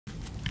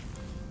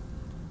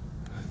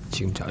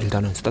지금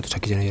일단은 스타트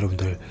잡기 전에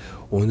여러분들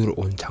오늘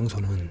온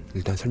장소는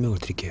일단 설명을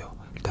드릴게요.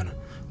 일단은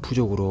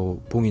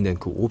부적으로 봉인된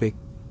그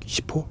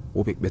 510호?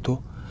 500몇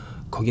호?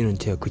 거기는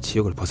제가 그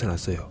지역을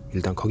벗어났어요.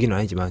 일단 거기는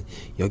아니지만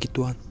여기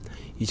또한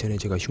이전에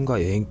제가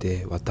흉가 여행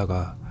때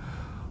왔다가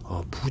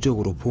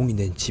부적으로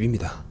봉인된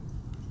집입니다.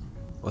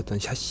 어떤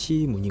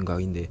샤시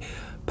문인가인데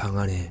방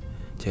안에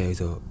제가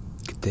여기서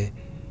그때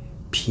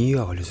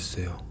빙의가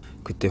걸렸었어요.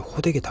 그때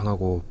호되게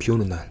당하고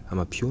비오는 날,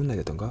 아마 비오는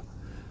날이었던가?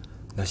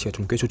 날씨가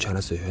좀 꽤 좋지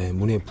않았어요. 예,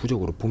 문에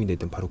부적으로 봉인되어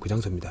있던 바로 그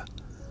장소입니다.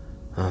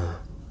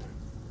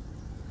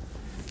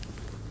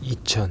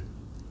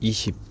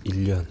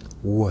 2021년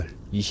 5월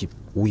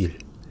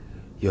 25일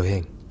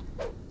여행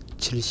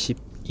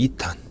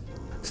 72탄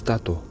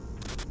스타트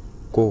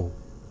고.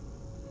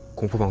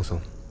 공포방송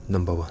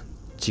넘버원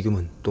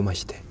지금은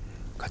또마시대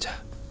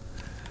가자.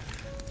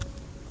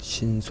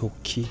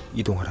 신속히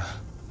이동하라.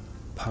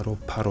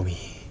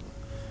 파로미.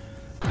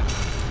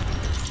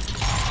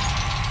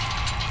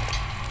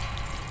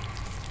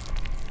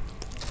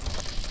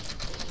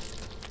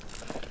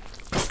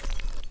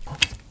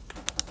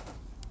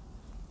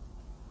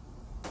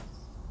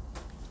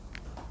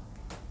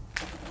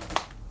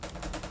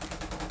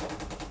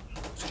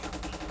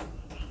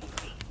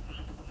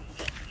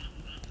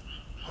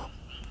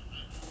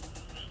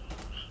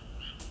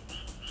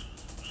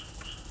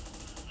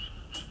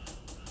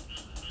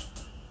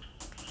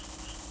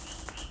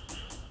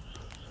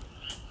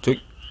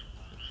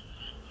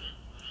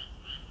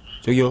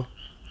 저기요.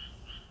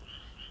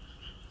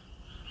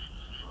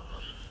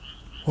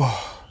 와,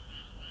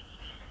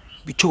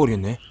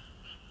 미쳐버리겠네.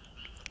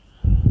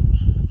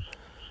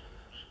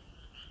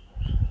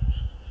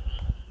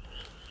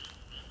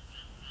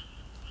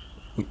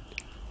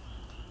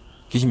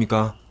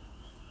 계십니까?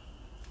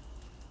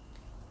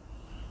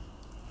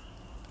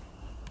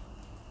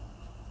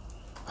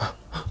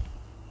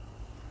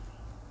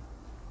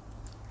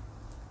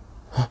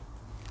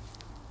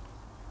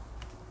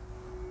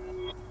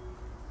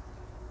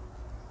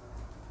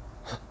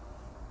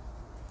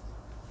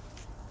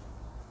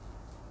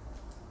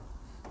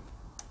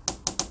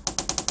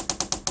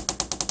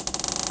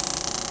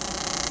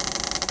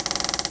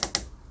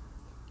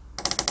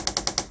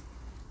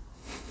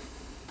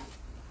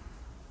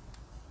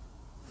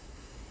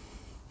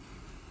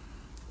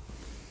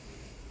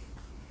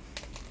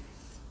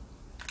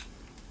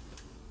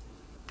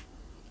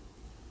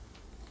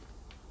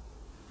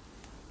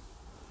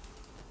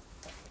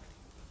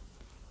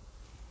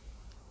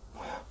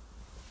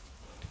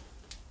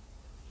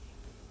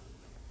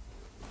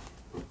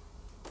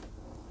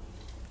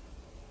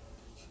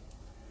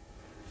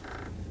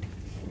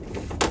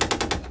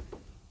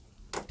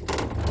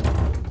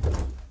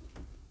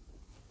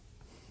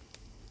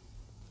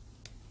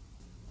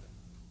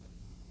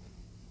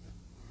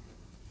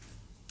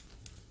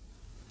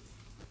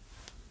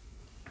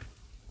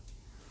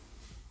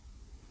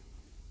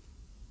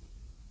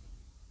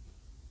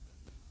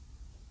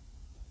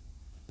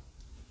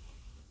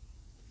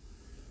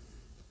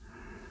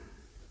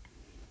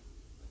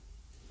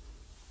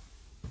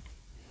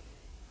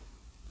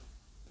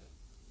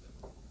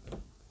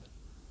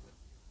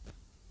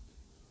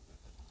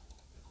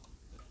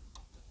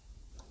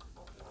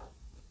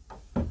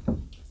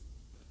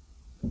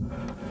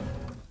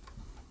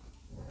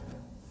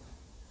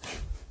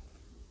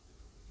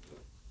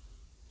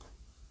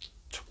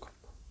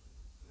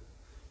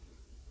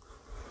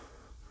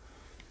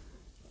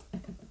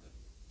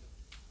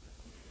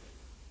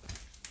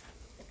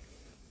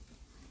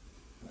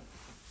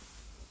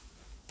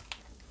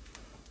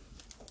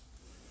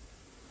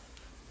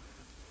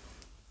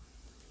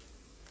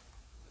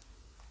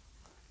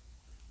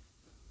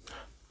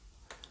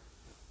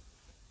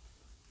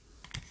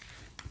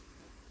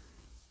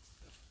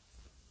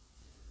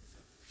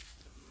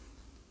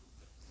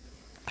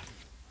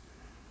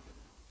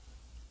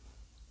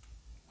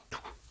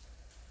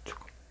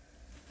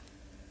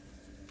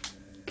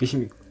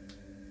 계십니까?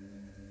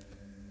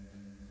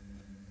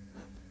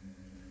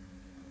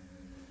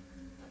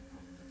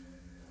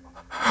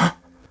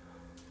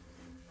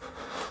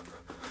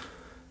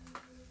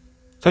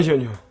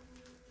 잠시만요.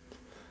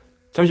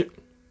 잘했어.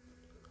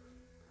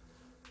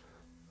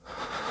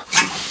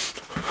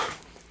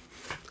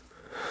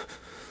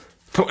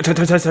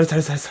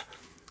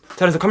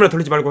 카메라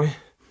돌리지 말고.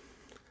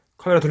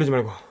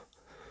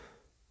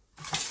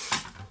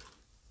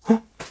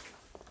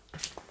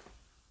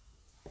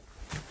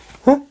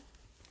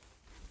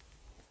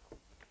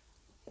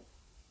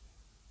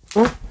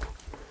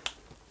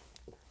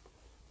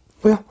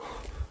 뭐야?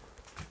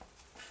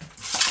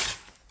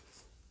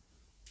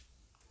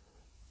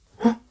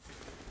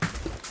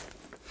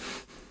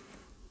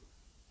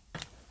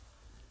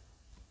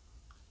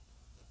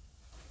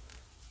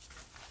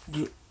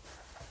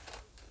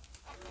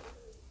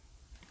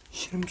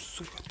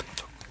 시름소리 같은 거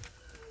자꾸.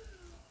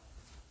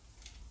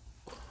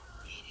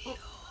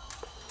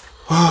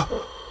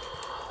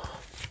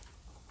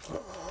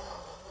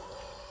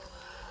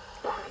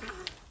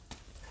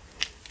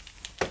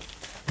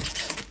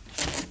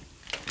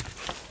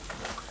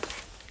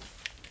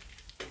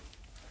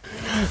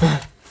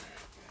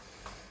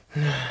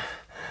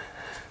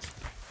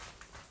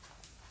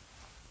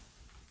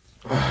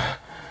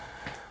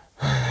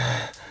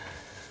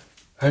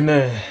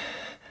 할매.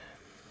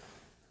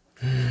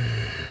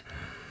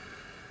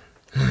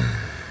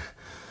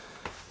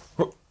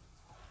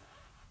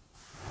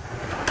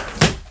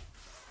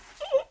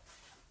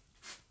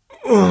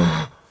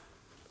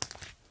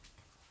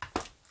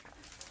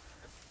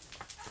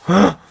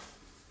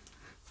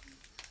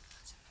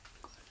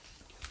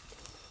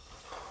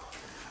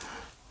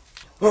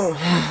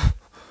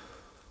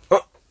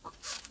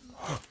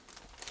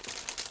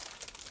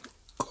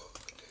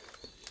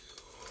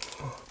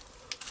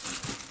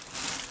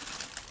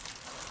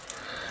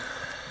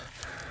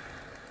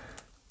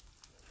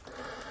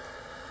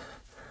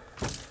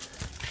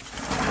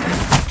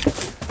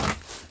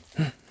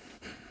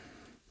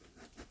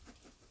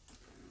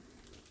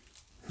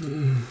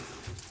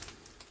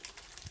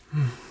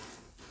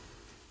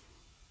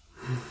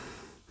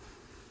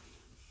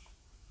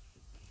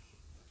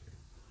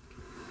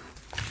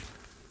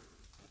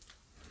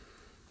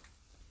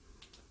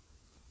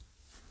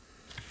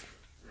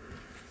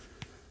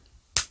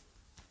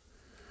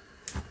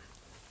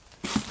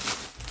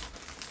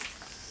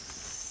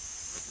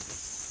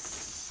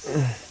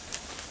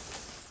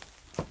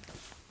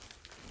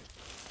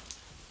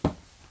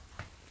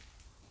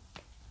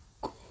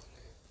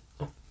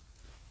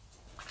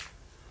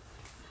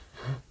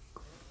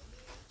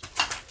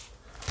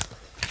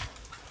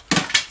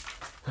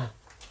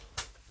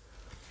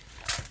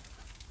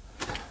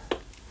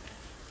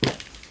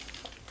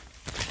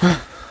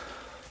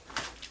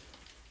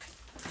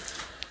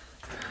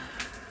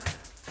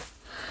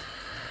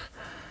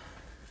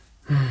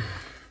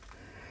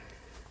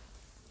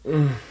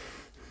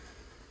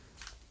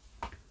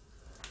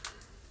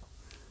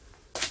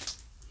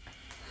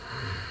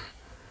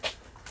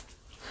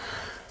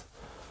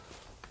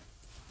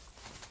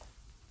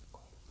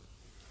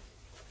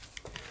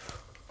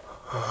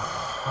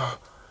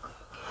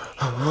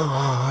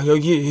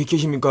 여기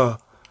계십니까?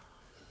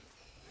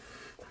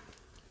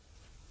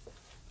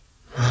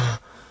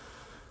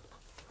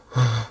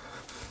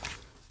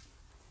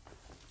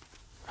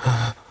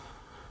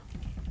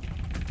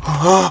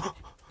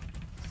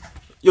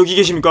 여기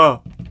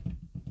계십니까?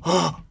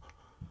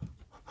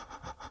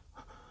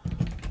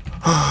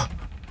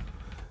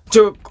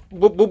 저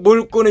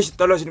뭘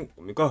꺼내달라 하시는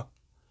겁니까?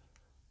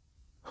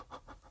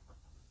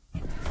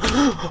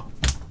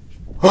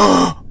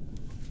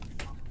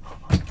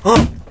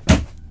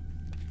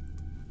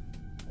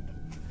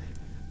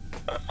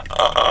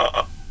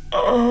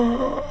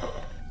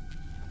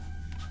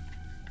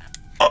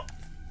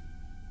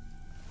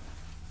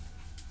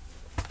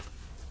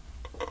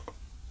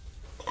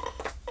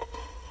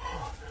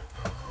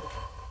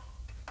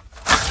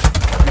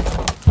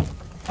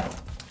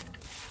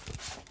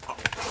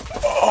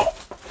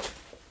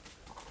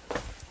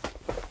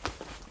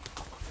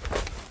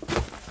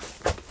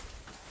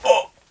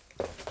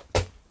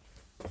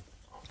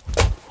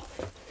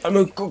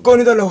 할머니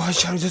꺼내달라고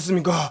하지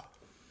않으셨습니까?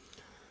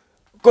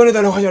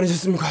 꺼내달라고 하지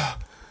않으셨습니까?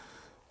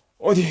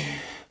 어디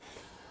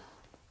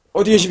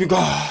계십니까?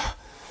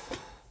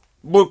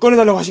 뭘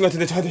꺼내달라고 하신 것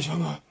같은데 저한테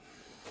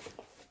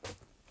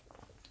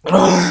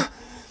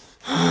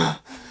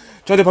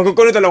저한테 방금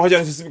꺼내달라고 하지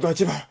않으셨습니까?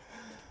 제발.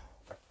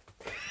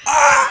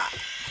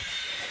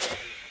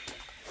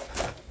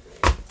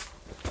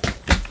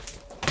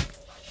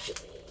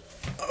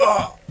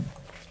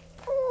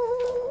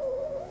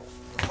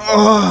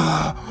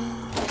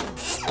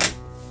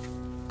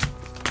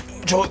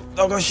 저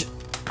나가시.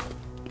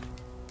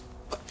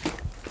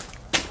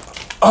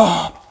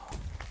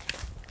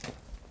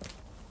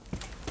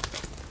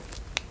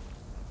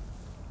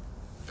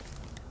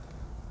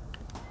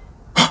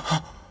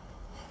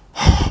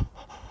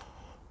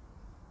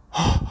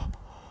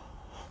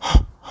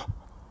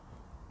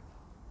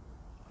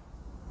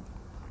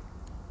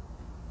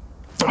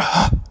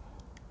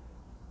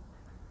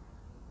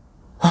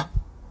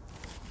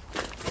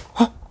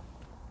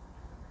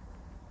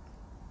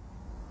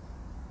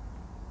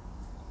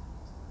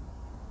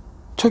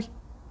 저기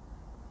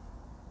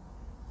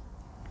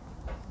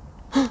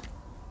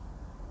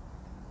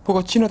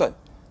뭐가 지나다.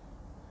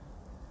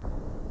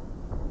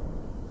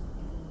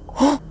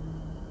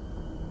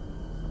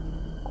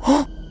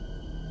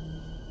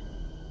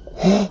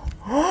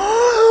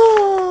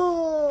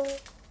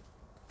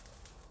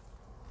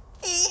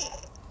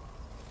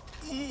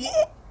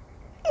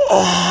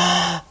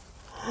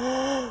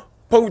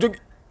 방금 저기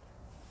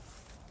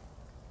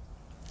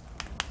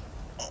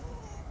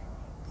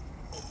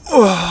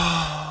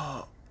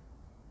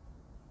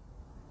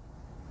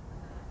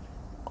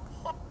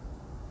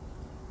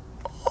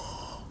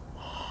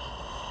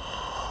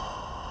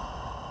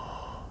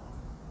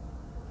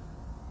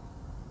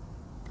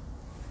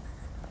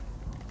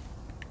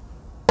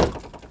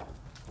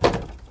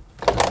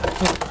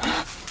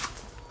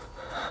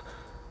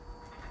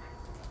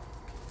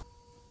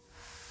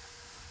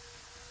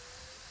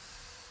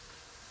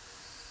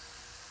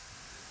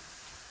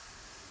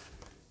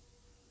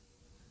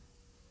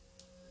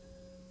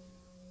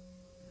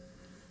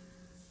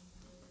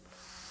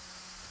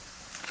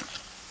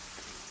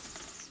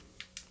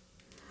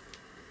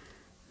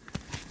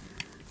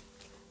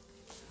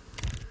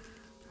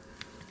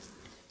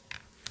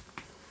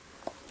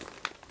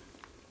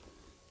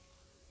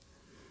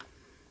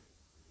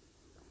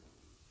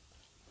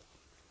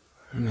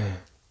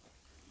네.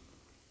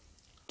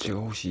 제가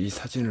혹시 이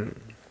사진을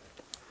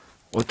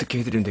어떻게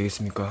해드리면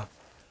되겠습니까?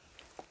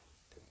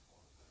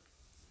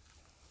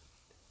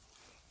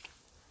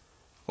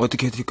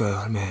 어떻게 해드릴까요,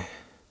 할매?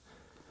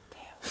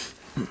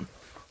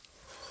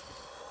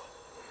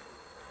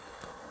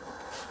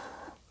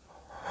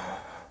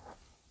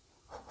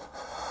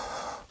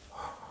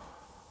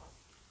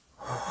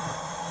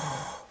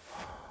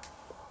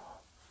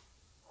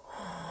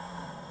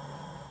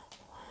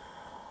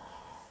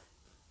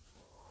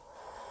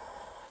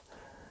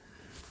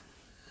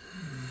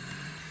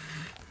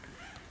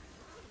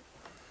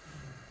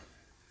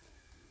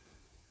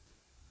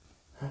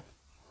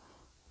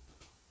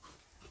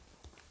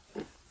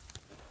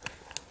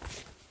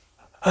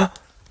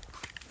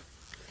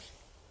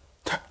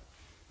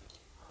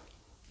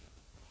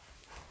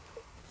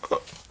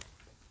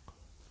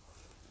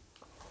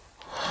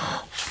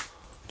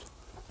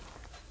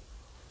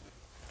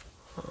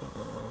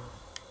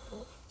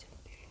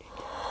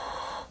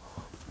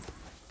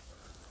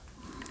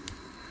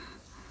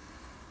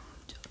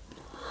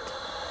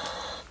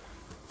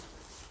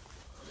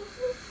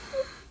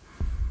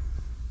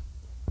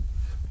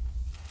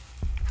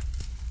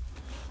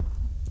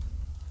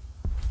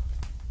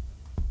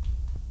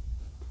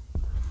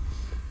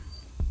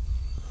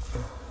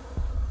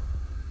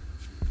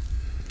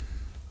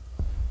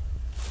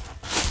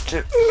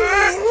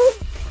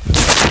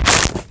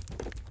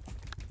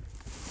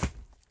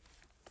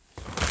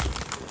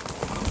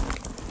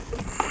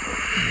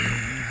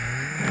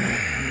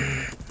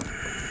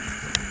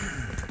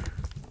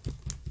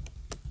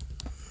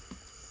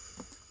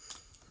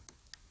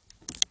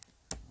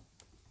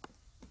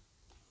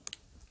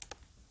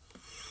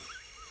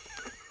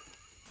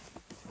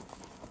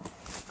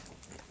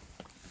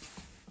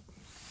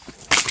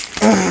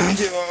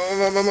 이제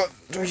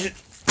정신.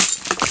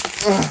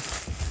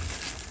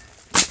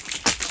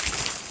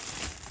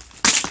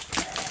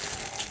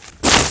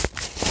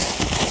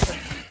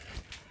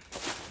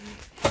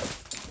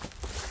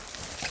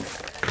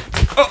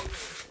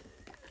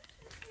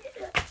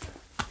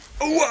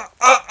 우와,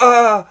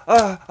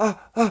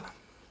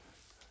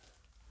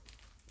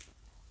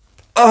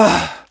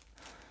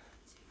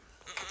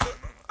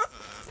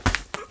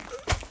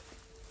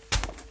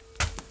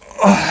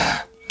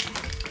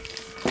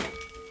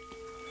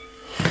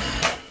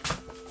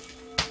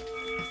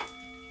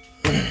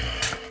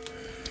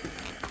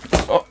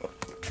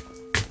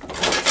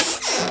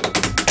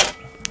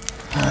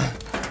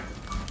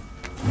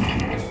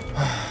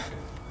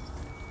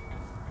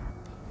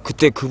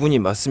 그때 그분이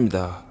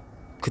맞습니다.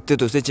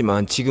 그때도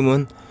셌지만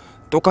지금은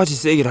똑같이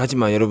세긴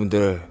하지만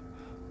여러분들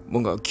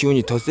뭔가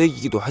기운이 더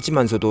세기도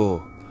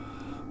하지만서도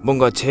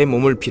뭔가 제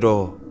몸을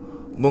빌어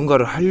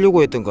뭔가를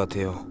하려고 했던 것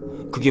같아요.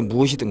 그게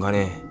무엇이든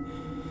간에.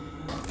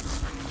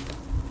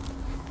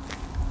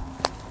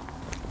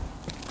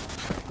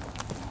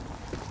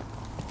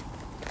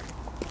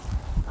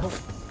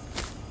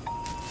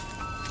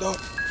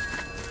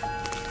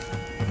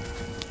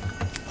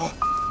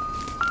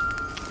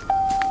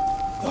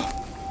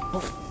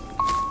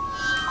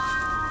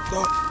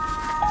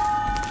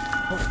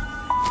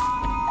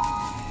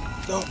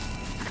 너